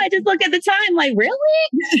know. I just look at the time like, really?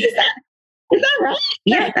 Is that right?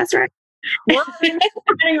 Yeah, that's right. We're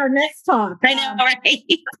planning our next talk. I know, right?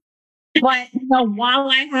 But while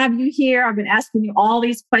I have you here, I've been asking you all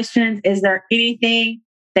these questions. Is there anything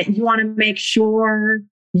that you want to make sure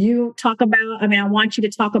you talk about? I want you to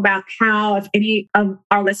talk about how, if any of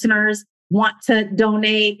our listeners want to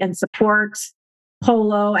donate and support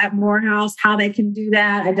Polo at Morehouse, how they can do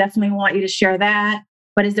that. I definitely want you to share that.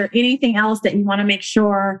 But is there anything else that you want to make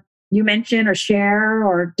sure you mention or share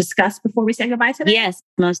or discuss before we say goodbye today? Yes,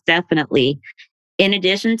 most definitely. In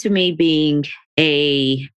addition to me being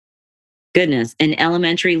an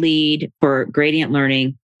elementary lead for gradient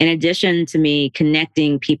learning, in addition to me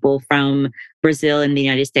connecting people from Brazil and the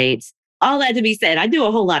United States, all that to be said, I do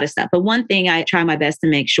a whole lot of stuff. But one thing I try my best to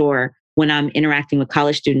make sure when I'm interacting with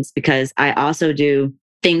college students, because I also do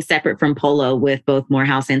things separate from polo with both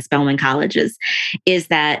Morehouse and Spelman colleges, is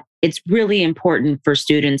that it's really important for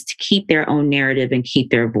students to keep their own narrative and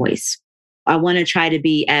keep their voice. I want to try to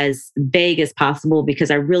be as vague as possible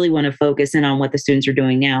because I really want to focus in on what the students are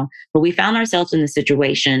doing now. But we found ourselves in the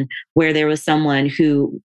situation where there was someone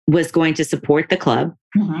who was going to support the club,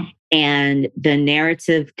 and the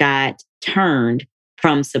narrative got turned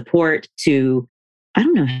from support to, I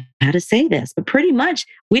don't know how to say this, but pretty much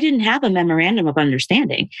we didn't have a memorandum of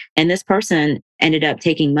understanding. And this person ended up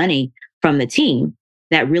taking money from the team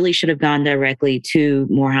that really should have gone directly to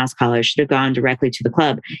Morehouse College, should have gone directly to the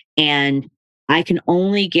club. And I can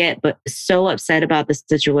only get but so upset about the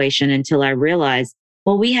situation until I realized,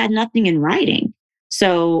 well, we had nothing in writing.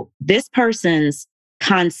 So this person's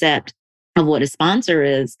concept of what a sponsor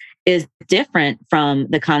is different from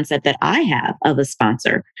the concept that I have of a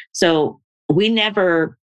sponsor. So we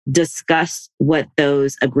never discussed what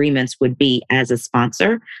those agreements would be as a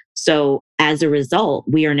sponsor. So as a result,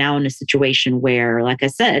 we are now in a situation where, like I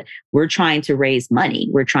said, we're trying to raise money.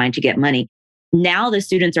 We're trying to get money. Now the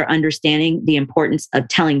students are understanding the importance of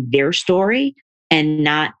telling their story and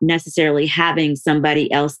not necessarily having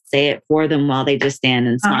somebody else say it for them while they just stand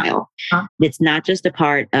and smile. It's not just a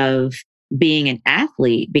part of being an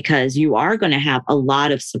athlete, because you are going to have a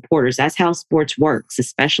lot of supporters. That's how sports works,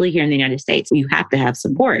 especially here in the United States. You have to have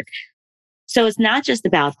support. So it's not just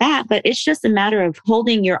about that, but it's just a matter of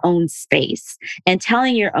holding your own space and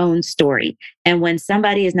telling your own story. And when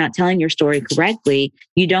somebody is not telling your story correctly,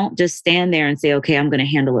 you don't just stand there and say, okay, I'm going to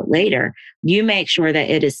handle it later. You make sure that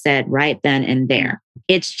it is said right then and there.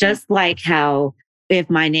 It's just like how if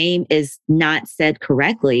my name is not said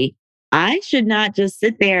correctly, I should not just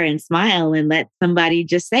sit there and smile and let somebody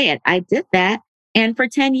just say it. I did that. And for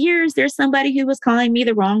 10 years, there's somebody who was calling me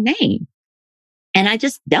the wrong name. And I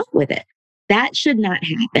just dealt with it. That should not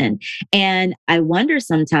happen. And I wonder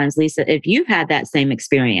sometimes, Lisa, if you've had that same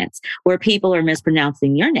experience where people are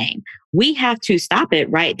mispronouncing your name. We have to stop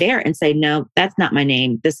it right there and say, no, that's not my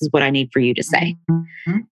name. This is what I need for you to say.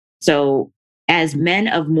 So as men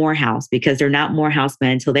of Morehouse, because they're not Morehouse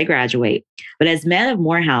men until they graduate, but as men of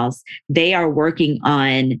Morehouse, they are working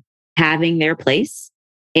on having their place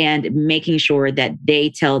and making sure that they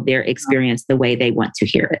tell their experience the way they want to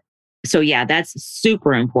hear it. So yeah, that's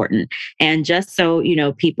super important. And just so,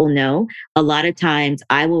 people know, a lot of times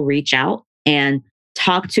I will reach out and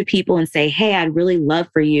talk to people and say, hey, I'd really love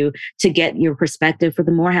for you to get your perspective for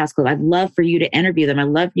the Morehouse Club. I'd love for you to interview them. I'd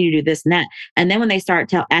love for you to do this and that. And then when they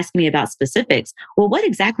start asking me about specifics, well, what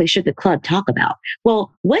exactly should the club talk about?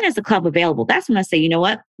 Well, when is the club available? That's when I say, you know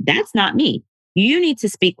what? That's not me. You need to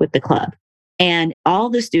speak with the club. And all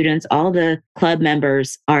the students, all the club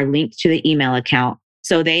members are linked to the email account.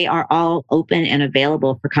 So they are all open and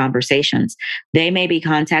available for conversations. They may be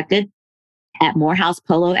contacted at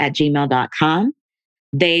morehousepolo@gmail.com.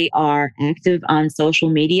 They are active on social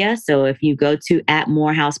media. So if you go to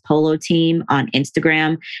 @MorehousePoloTeam on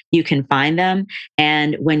Instagram, you can find them.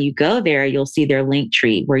 And when you go there, you'll see their link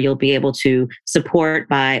tree where you'll be able to support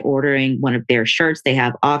by ordering one of their shirts. They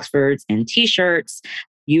have Oxfords and t-shirts.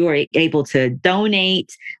 You are able to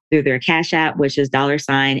donate through their Cash App, which is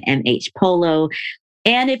 $MHPolo.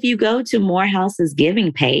 And if you go to Morehouse's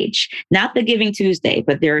giving page, not the Giving Tuesday,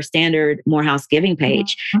 but their standard Morehouse giving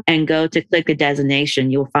page, and go to click a designation,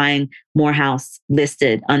 you'll find Morehouse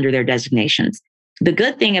listed under their designations. The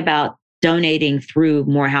good thing about donating through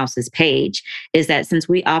Morehouse's page is that since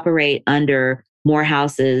we operate under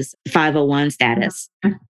Morehouse's 501 status,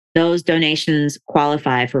 those donations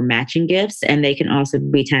qualify for matching gifts, and they can also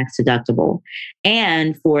be tax deductible.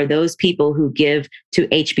 And for those people who give to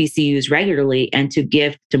HBCUs regularly and to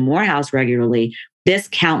give to Morehouse regularly, this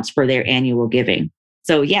counts for their annual giving.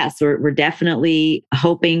 So yes, we're definitely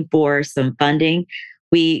hoping for some funding.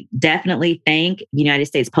 We definitely thank United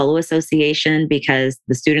States Polo Association because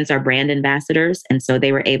the students are brand ambassadors. And so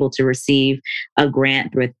they were able to receive a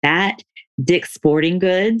grant with that. Dick's Sporting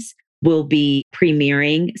Goods will be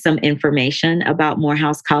premiering some information about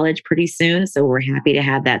Morehouse College pretty soon. So we're happy to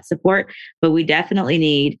have that support, but we definitely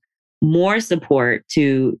need more support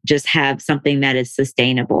to just have something that is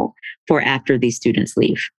sustainable for after these students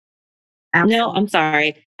leave. Absolutely. No, I'm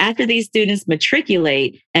sorry. After these students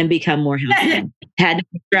matriculate and become Morehouse men. Had to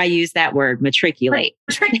make sure I use that word, matriculate.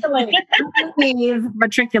 Matriculate.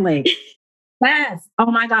 Yes.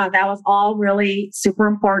 Oh my God. That was all really super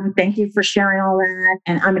important. Thank you for sharing all that.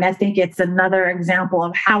 And I think it's another example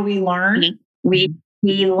of how we learn. Mm-hmm.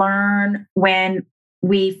 We learn when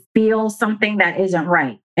we feel something that isn't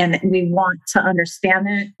right. And we want to understand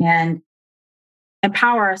it and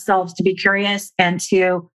empower ourselves to be curious and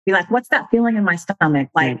to be like, what's that feeling in my stomach?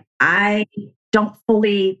 Like, I don't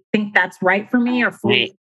fully think that's right for me or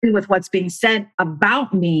fully agree with what's being said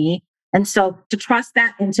about me. And so to trust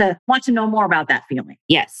that and to want to know more about that feeling.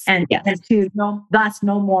 Yes. And to know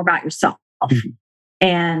more about yourself.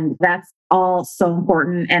 And that's all so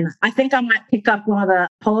important. And I think I might pick up one of the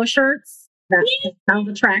polo shirts that sounds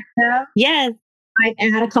attractive. Yes. I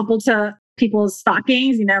add a couple to people's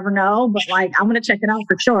stockings. You never know, but like, I'm going to check it out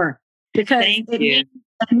for sure because it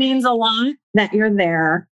means a lot that you're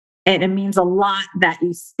there. And it means a lot that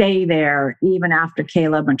you stay there even after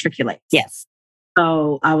Caleb matriculates. Yes.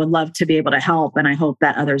 So I would love to be able to help. And I hope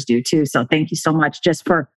that others do too. So thank you so much just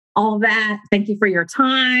for all of that. Thank you for your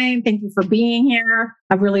time. Thank you for being here.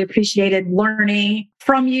 I've really appreciated learning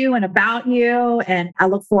from you and about you. And I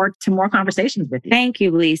look forward to more conversations with you. Thank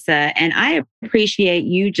you, Lisa. And I appreciate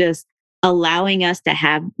you just allowing us to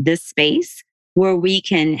have this space where we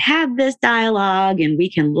can have this dialogue and we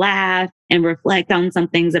can laugh and reflect on some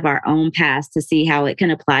things of our own past to see how it can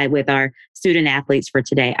apply with our student athletes for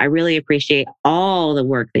today. I really appreciate all the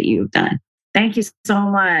work that you've done. Thank you so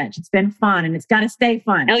much. It's been fun and it's got to stay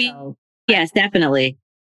fun. Oh, so. Yes, definitely.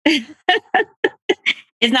 It's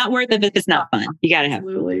not worth it if it's not fun. You got to have it.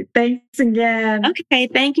 Absolutely. Thanks again. Okay.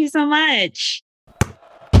 Thank you so much.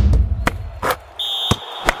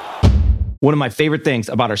 One of my favorite things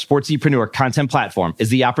about our Sportsepreneur content platform is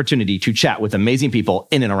the opportunity to chat with amazing people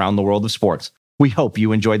in and around the world of sports. We hope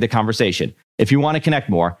you enjoyed the conversation. If you want to connect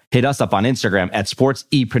more, hit us up on Instagram at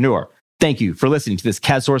Sportsepreneur. Thank you for listening to this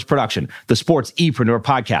CADSource production, the Sportsepreneur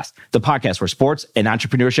podcast, the podcast where sports and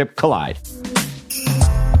entrepreneurship collide.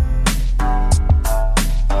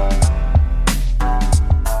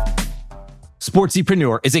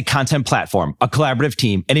 Sportsepreneur is a content platform, a collaborative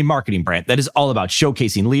team, and a marketing brand that is all about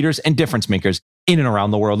showcasing leaders and difference makers in and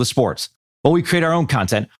around the world of sports. While we create our own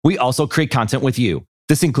content, we also create content with you.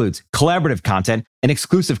 This includes collaborative content and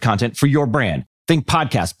exclusive content for your brand. Think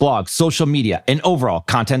podcasts, blogs, social media, and overall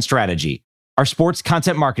content strategy. Our sports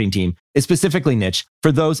content marketing team is specifically niche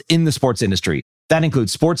for those in the sports industry. That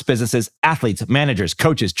includes sports businesses, athletes, managers,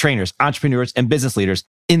 coaches, trainers, entrepreneurs, and business leaders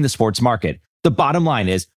in the sports market. The bottom line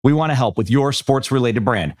is we want to help with your sports-related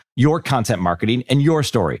brand, your content marketing, and your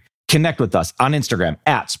story. Connect with us on Instagram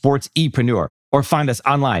at Sportsepreneur or find us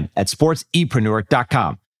online at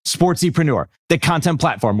sportsepreneur.com. Sportsepreneur, the content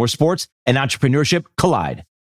platform where sports and entrepreneurship collide.